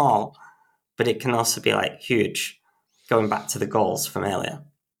be small, but it can also be like huge, going back to the goals from earlier.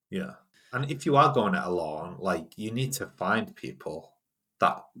 yeah. And if you are going it alone, like you need to find people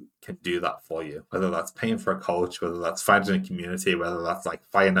that can do that for you, whether that's paying for a coach, whether that's finding a community, whether that's like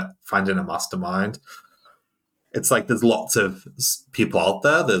finding a mastermind. It's like there's lots of people out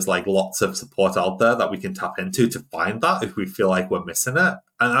there. There's like lots of support out there that we can tap into to find that if we feel like we're missing it.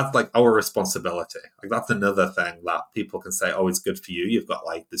 And that's like our responsibility. Like that's another thing that people can say, oh, it's good for you. You've got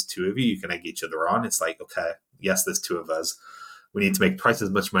like, there's two of you, you can egg each other on. It's like, okay, yes, there's two of us. We need to make twice as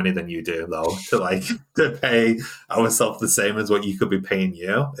much money than you do, though, to pay ourselves the same as what you could be paying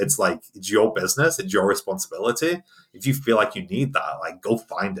you. It's like, it's your business, it's your responsibility. If you feel like you need that, like go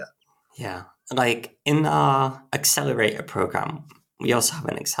find it. Yeah. Like in our accelerator program, we also have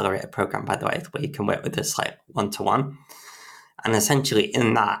an accelerator program, by the way, where you can work with us like one-to-one. And essentially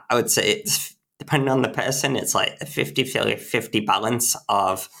in that, I would say it's, depending on the person, it's like a 50-50 balance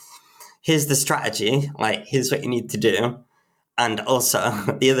of here's the strategy, like here's what you need to do. And also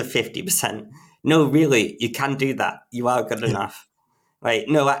the other 50%, no, really, you can do that. You are good enough. Like,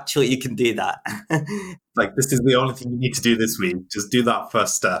 no, actually, you can do that. Like, this is the only thing you need to do this week. Just do that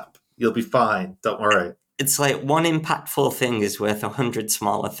first step. You'll be fine. Don't worry. It's like one impactful thing is worth 100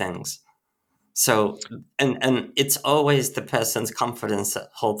 smaller things. So, and it's always the person's confidence that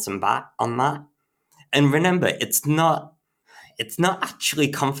holds them back on that. And remember, it's not actually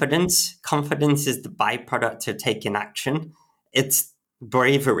confidence. Confidence is the byproduct of taking action. It's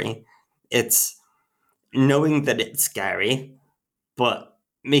bravery. It's knowing that it's scary, but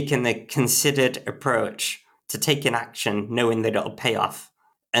making a considered approach to taking action, knowing that it'll pay off.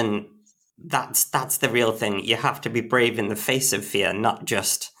 And that's the real thing. You have to be brave in the face of fear, not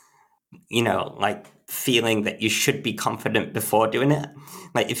just, like feeling that you should be confident before doing it.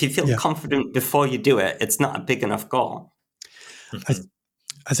 Like if you feel confident before you do it, it's not a big enough goal.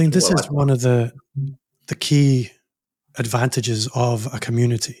 I think this is one of the key advantages of a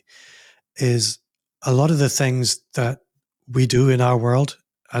community is a lot of the things that we do in our world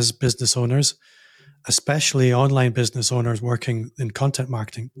as business owners, especially online business owners working in content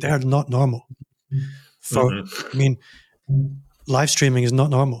marketing, they're not normal. I mean, live streaming is not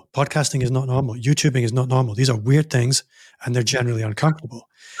normal. Podcasting is not normal. YouTubing is not normal. These are weird things and they're generally uncomfortable.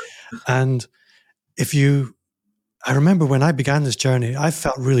 And I remember when I began this journey, I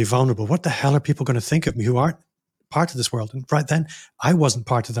felt really vulnerable. What the hell are people going to think of me who aren't part of this world? And right then, I wasn't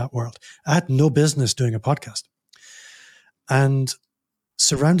part of that world. I had no business doing a podcast. And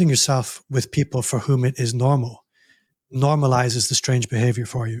surrounding yourself with people for whom it is normal normalizes the strange behavior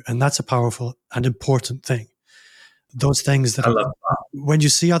for you. And that's a powerful and important thing. Those things that, when you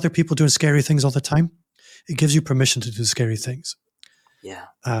see other people doing scary things all the time, it gives you permission to do scary things. Yeah.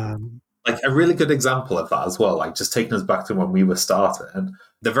 Like a really good example of that as well, like just taking us back to when we were starting,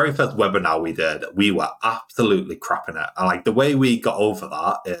 the very first webinar we did, we were absolutely crapping it. And like the way we got over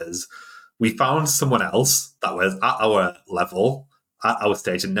that is we found someone else that was at our level, at our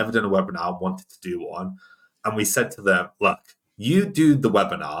stage, and never done a webinar, wanted to do one. And we said to them, look, you do the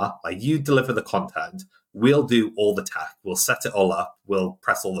webinar, like you deliver the content, we'll do all the tech, we'll set it all up, we'll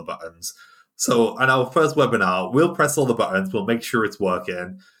press all the buttons. So on our first webinar, we'll press all the buttons, we'll make sure it's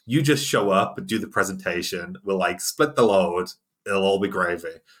working. You just show up and do the presentation. We'll like split the load. It'll all be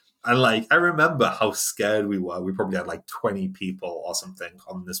gravy. And like, I remember how scared we were. We probably had like 20 people or something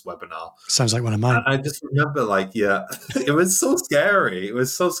on this webinar. Sounds like one of mine. And I just remember like, yeah, it was so scary. It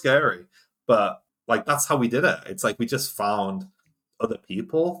was so scary. But like, that's how we did it. It's like, we just found other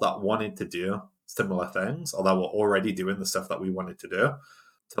people that wanted to do similar things or that were already doing the stuff that we wanted to do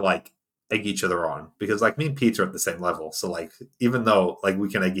to like egg each other on, because like me and Peter are at the same level. So like, even though like we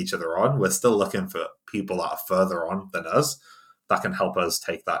can egg each other on, we're still looking for people that are further on than us that can help us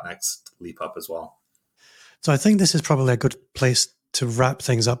take that next leap up as well. So I think this is probably a good place to wrap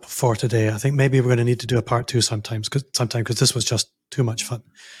things up for today. I think maybe we're going to need to do a part 2 sometime because this was just too much fun.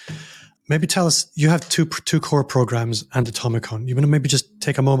 Maybe tell us, you have two core programs and Atomicon. You want to maybe just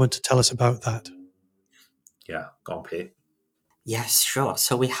take a moment to tell us about that? Yeah, go on, Pete. Yes, sure.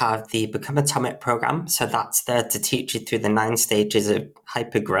 So we have the Become Atomic program. So that's there to teach you through the 9 stages of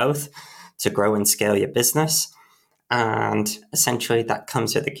hyper growth to grow and scale your business. And essentially that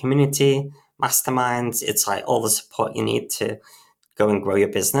comes with a community, masterminds. It's like all the support you need to go and grow your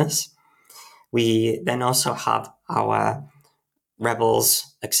business. We then also have our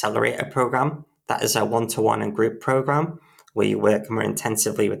Rebels Accelerator program. That is a one-to-one and group program where you work more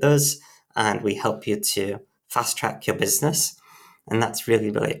intensively with us and we help you to fast track your business. And that's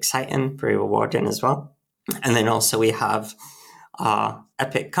really, really exciting, very rewarding as well. And then also we have our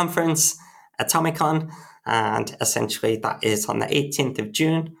Epic conference, Atomicon, and essentially that is on the 18th of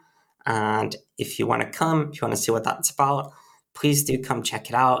June. And if you want to come, if you want to see what that's about, please do come check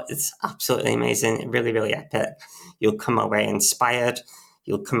it out. It's absolutely amazing, really, really epic. You'll come away inspired.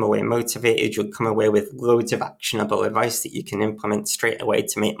 You'll come away motivated. You'll come away with loads of actionable advice that you can implement straight away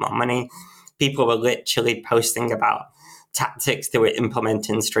to make more money. People were literally posting about tactics they were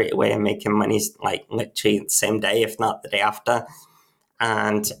implementing straight away and making money like literally the same day, if not the day after.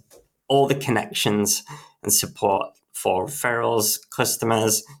 And all the connections and support for referrals,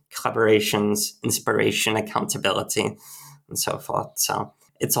 customers, collaborations, inspiration, accountability, and so forth. So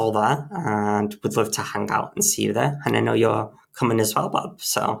it's all there, and we'd love to hang out and see you there. And I know you're coming as well, Bob.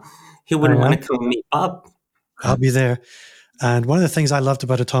 So who wouldn't want to come and meet Bob? I'll be there. And one of the things I loved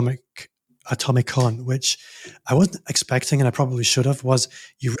about Atomicon, which I wasn't expecting and I probably should have, was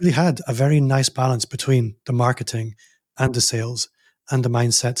you really had a very nice balance between the marketing and the sales and the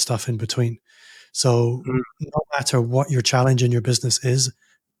mindset stuff in between. So no matter what your challenge in your business is,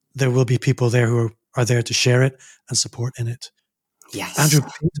 there will be people there who are there to share it and support in it. Yes. Andrew,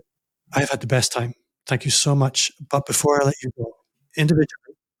 I've had the best time. Thank you so much. But before I let you go,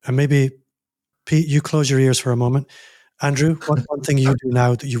 individually, and maybe Pete, you close your ears for a moment. Andrew, what's one thing you do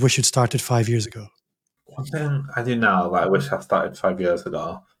now that you wish you'd started 5 years ago? One thing I do now that I wish I started 5 years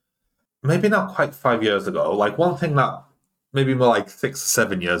ago, maybe not quite 5 years ago, like one thing that maybe more like 6 or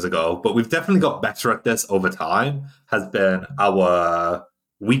 7 years ago, but we've definitely got better at this over time, has been our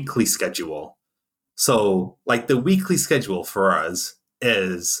weekly schedule. So like the weekly schedule for us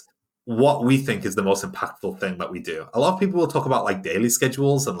is what we think is the most impactful thing that we do. A lot of people will talk about like daily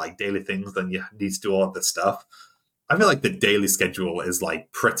schedules and like daily things, and you need to do all of this stuff. I feel like the daily schedule is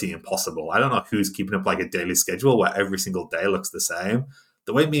like pretty impossible. I don't know who's keeping up like a daily schedule where every single day looks the same.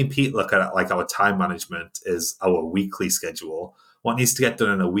 The way me and Pete look at it, like our time management, is our weekly schedule. What needs to get done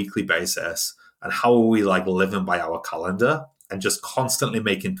on a weekly basis, and how are we like living by our calendar and just constantly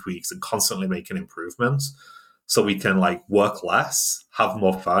making tweaks and constantly making improvements so we can like work less, have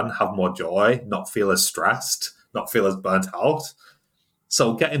more fun, have more joy, not feel as stressed, not feel as burnt out.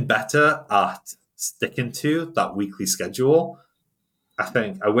 So getting better at sticking to that weekly schedule,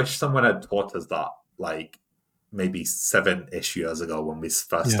 I wish someone had taught us that like maybe 7-ish years ago when we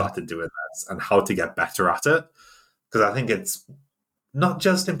first started doing this, and how to get better at it. Because I think it's not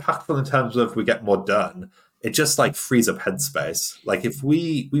just impactful in terms of we get more done, it just like frees up headspace. Like if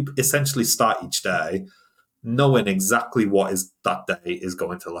we essentially start each day knowing exactly what is that day is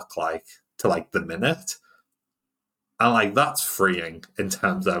going to look like to like the minute. And like that's freeing in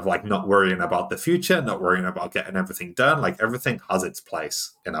terms of like not worrying about the future, not worrying about getting everything done. Like everything has its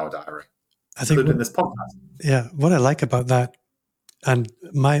place in our diary. I think including this podcast. Yeah, what I like about that, and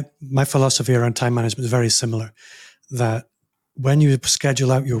my philosophy around time management is very similar, that when you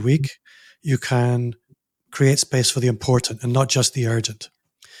schedule out your week, you can create space for the important and not just the urgent.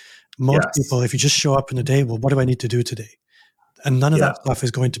 Most people, if you just show up in a day, well, what do I need to do today? And none of that stuff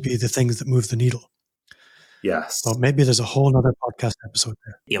is going to be the things that move the needle. Yes. So maybe there's a whole nother podcast episode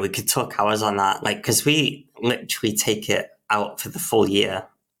there. Yeah, we could talk hours on that. Like, because we literally take it out for the full year.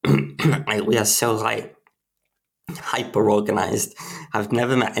 Like, we are so like hyper organized. I've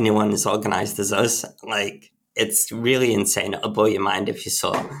never met anyone as organized as us. Like, it's really insane. It'll blow your mind if you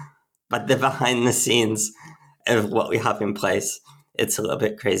saw. But the behind the scenes of what we have in place, it's a little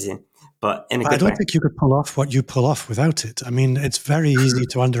bit crazy. But in a good way. I don't think you could pull off what you pull off without it. I mean, it's very easy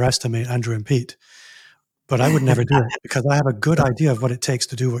to underestimate Andrew and Pete. But I would never do it because I have a good idea of what it takes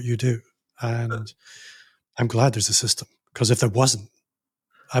to do what you do. And I'm glad there's a system, because if there wasn't,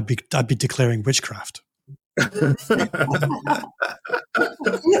 I'd be declaring witchcraft. That's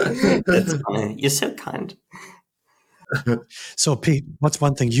funny. You're so kind. So, Pete, what's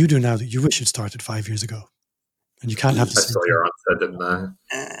one thing you do now that you wish you'd started 5 years ago? And you can't have the I saw your answer, didn't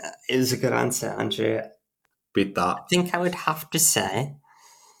I? It was a good answer, Andrew. Beat that. I think I would have to say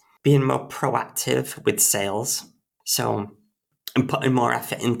being more proactive with sales. So, and putting more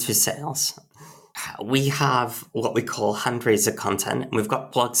effort into sales. We have what we call hand raiser content. And we've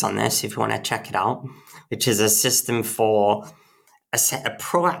got blogs on this if you want to check it out, which is a system for a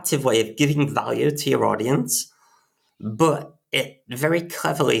proactive way of giving value to your audience, but it very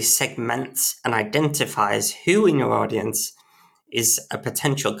cleverly segments and identifies who in your audience is a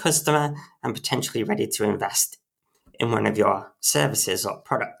potential customer and potentially ready to invest in one of your services or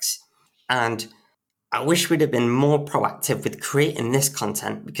products. And I wish we'd have been more proactive with creating this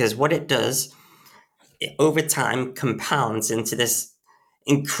content, because what it does it over time compounds into this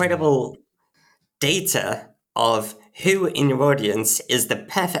incredible data of who in your audience is the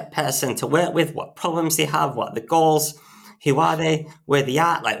perfect person to work with, what problems they have, what are the goals, who are they, where they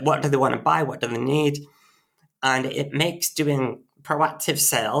are, like what do they want to buy, what do they need. And it makes doing proactive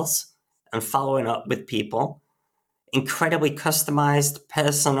sales and following up with people incredibly customized,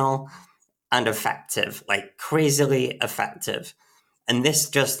 personal, and effective, like crazily effective. And this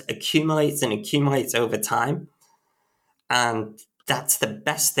just accumulates and accumulates over time. And that's the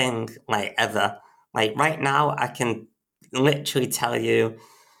best thing like ever. Like right now, I can literally tell you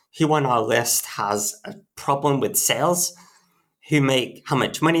who on our list has a problem with sales, how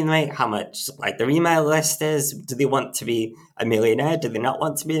much money they make, how much like their email list is. Do they want to be a millionaire? Do they not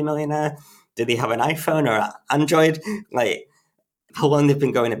want to be a millionaire? Do they have an iPhone or an Android? Like how long they've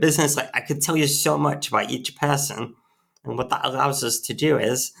been going to business. Like I could tell you so much about each person. And what that allows us to do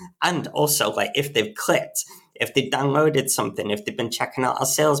is, and also like if they've clicked, if they downloaded something, if they've been checking out our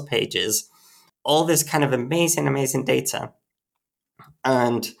sales pages, all this kind of amazing data.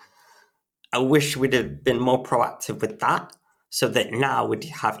 And I wish we'd have been more proactive with that so that now we'd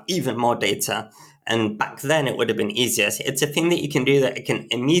have even more data. And back then it would have been easier. It's a thing that you can do that it can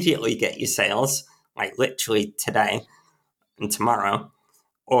immediately get you sales, like literally today and tomorrow,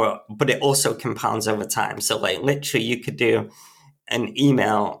 but it also compounds over time. So like literally you could do an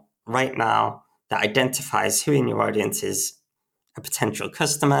email right now that identifies who in your audience is a potential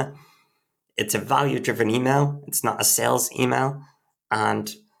customer. It's a value-driven email. It's not a sales email.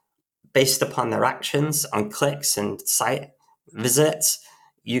 And based upon their actions on clicks and site visits,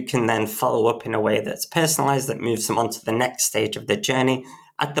 you can then follow up in a way that's personalized, that moves them on to the next stage of their journey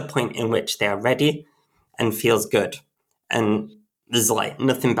at the point in which they are ready and feels good. And there's like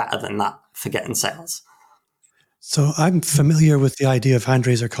nothing better than that for getting sales. So I'm familiar with the idea of hand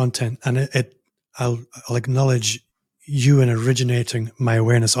raiser content, and I'll acknowledge you in originating my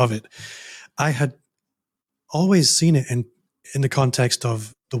awareness of it. I had always seen it in the context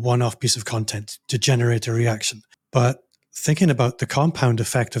of the one-off piece of content to generate a reaction. But thinking about the compound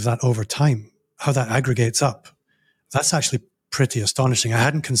effect of that over time, how that aggregates up, that's actually pretty astonishing. I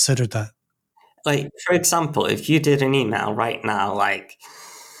hadn't considered that. Like, for example, if you did an email right now, like,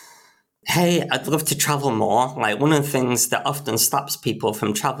 hey, I'd love to travel more. Like one of the things that often stops people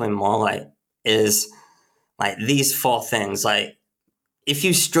from traveling more, like, is like these 4 things. Like, if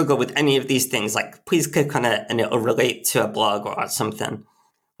you struggle with any of these things, like, please click on it and it'll relate to a blog or something.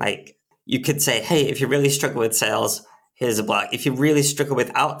 Like, you could say, hey, if you really struggle with sales, here's a blog. If you really struggle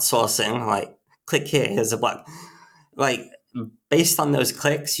with outsourcing, like, click here, here's a blog. Like, based on those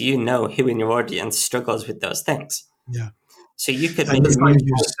clicks, you know who in your audience struggles with those things. Yeah. So you could and there's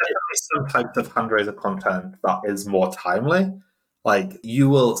some types of hand raiser content that is more timely. Like you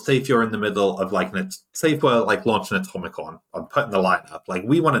will say if you're in the middle of like say if we're like launching Atomicon and putting the lineup, like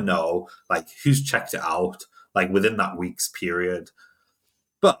we want to know like who's checked it out like within that week's period.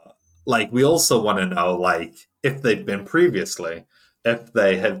 But like we also want to know like if they've been previously, if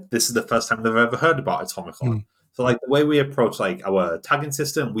they have this is the first time they've ever heard about Atomicon. So like the way we approach like our tagging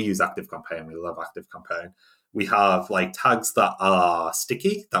system, we use ActiveCampaign. We love ActiveCampaign. We have like tags that are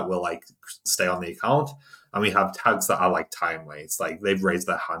sticky that will like stay on the account. And we have tags that are like timely. It's like they've raised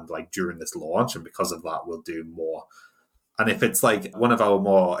their hand like during this launch. And because of that, we'll do more. And if it's like one of our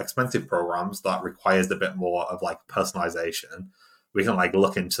more expensive programs that requires a bit more of like personalization, we can like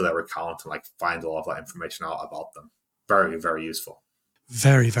look into their account and like find all of that information out about them. Very, very useful.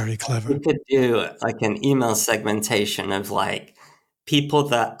 Very, very clever. We could do like an email segmentation of like people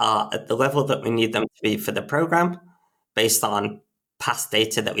that are at the level that we need them to be for the program based on past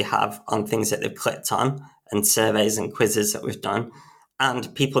data that we have on things that they've clicked on and surveys and quizzes that we've done,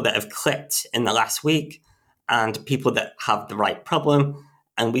 and people that have clicked in the last week and people that have the right problem.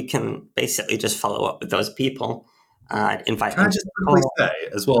 And we can basically just follow up with those people and invite them. Can I just quickly say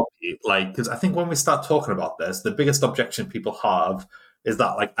as well, Pete, like, because I think when we start talking about this, the biggest objection people have is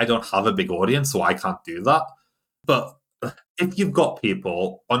that like, I don't have a big audience, so I can't do that. But if you've got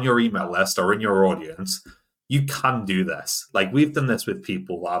people on your email list or in your audience, you can do this. Like we've done this with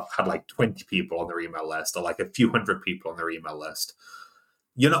people that have had like 20 people on their email list or like a few hundred people on their email list.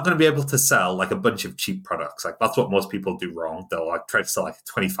 You're not going to be able to sell like a bunch of cheap products. Like that's what most people do wrong. They'll like try to sell like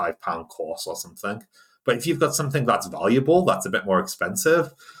a £25 course or something. But if you've got something that's valuable, that's a bit more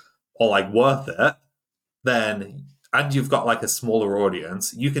expensive or like worth it, then, and you've got like a smaller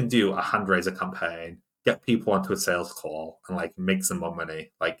audience, you can do a hand raiser campaign, get people onto a sales call and like make some more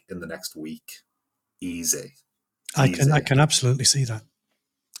money like in the next week. Easy. I can absolutely see that.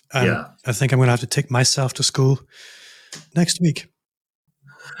 Yeah. I think I'm going to have to take myself to school next week.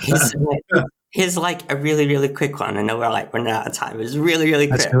 Here's like a really, really quick one. I know we're like running out of time. It's really, really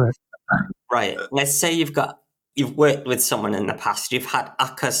Let's quick. do it. Right. Let's say you've worked with someone in the past. You've had a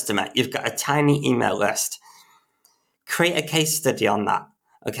customer. You've got a tiny email list. Create a case study on that.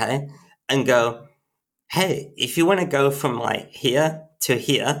 Okay. And go, hey, if you want to go from like here to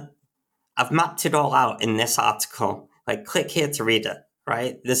here, I've mapped it all out in this article. Like click here to read it.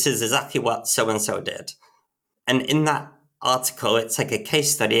 Right. This is exactly what so-and-so did. And in that article, it's like a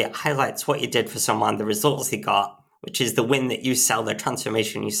case study. It highlights what you did for someone, the results they got, which is the win that you sell, the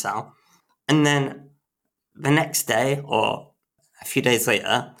transformation you sell. And then the next day or a few days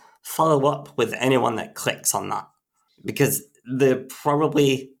later, follow up with anyone that clicks on that, because they're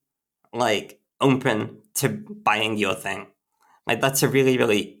probably like open to buying your thing. Like that's a really,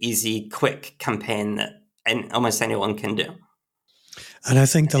 really easy, quick campaign that almost anyone can do. And I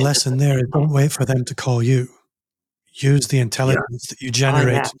think the lesson there is don't wait for them to call you. Use the intelligence that you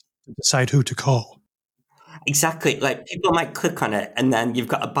generate to decide who to call. Exactly. Like people might click on it and then you've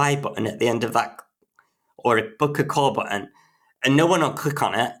got a buy button at the end of that, or a book a call button, and no one will click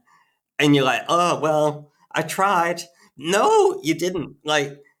on it. And you're like, oh, well, I tried. No, you didn't.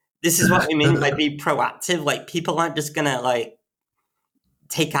 Like, this is what we mean by be proactive. Like people aren't just going to like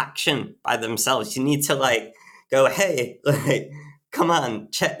take action by themselves. You need to like go, hey, like, come on,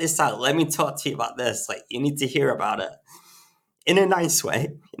 check this out. Let me talk to you about this. Like, you need to hear about it in a nice way.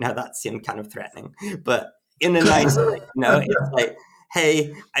 You know, that seemed kind of threatening, but in a nice way. You know, it's like,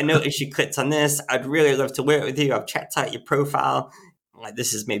 hey, I noticed you clicked on this. I'd really love to work with you. I've checked out your profile. Like,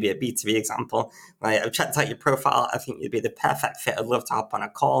 this is maybe a B2B example. Like, I've checked out your profile. I think you'd be the perfect fit. I'd love to hop on a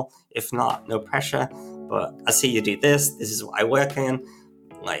call. If not, no pressure. But I see you do this. This is what I work in.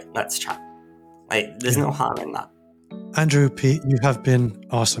 Like, let's chat. Like, there's no harm in that. Andrew, Pete, you have been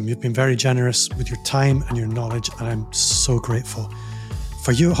awesome. You've been very generous with your time and your knowledge, and I'm so grateful.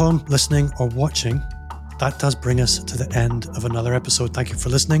 For you at home, listening or watching, that does bring us to the end of another episode. Thank you for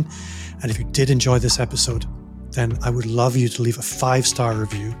listening. And if you did enjoy this episode, then I would love you to leave a 5-star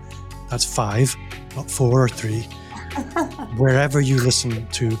review. That's 5, not 4 or 3, wherever you listen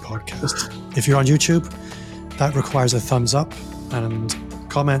to podcasts. If you're on YouTube, that requires a thumbs up, and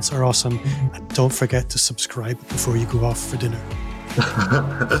comments are awesome. And don't forget to subscribe before you go off for dinner.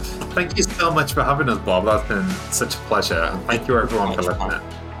 Thank you so much for having us, Bob. That's been such a pleasure. And thank you everyone for listening.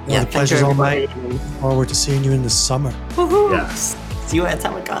 The pleasure's all mine. Look forward to seeing you in the summer. Woohoo. Yes. See you at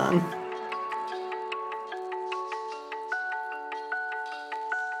Tamacon.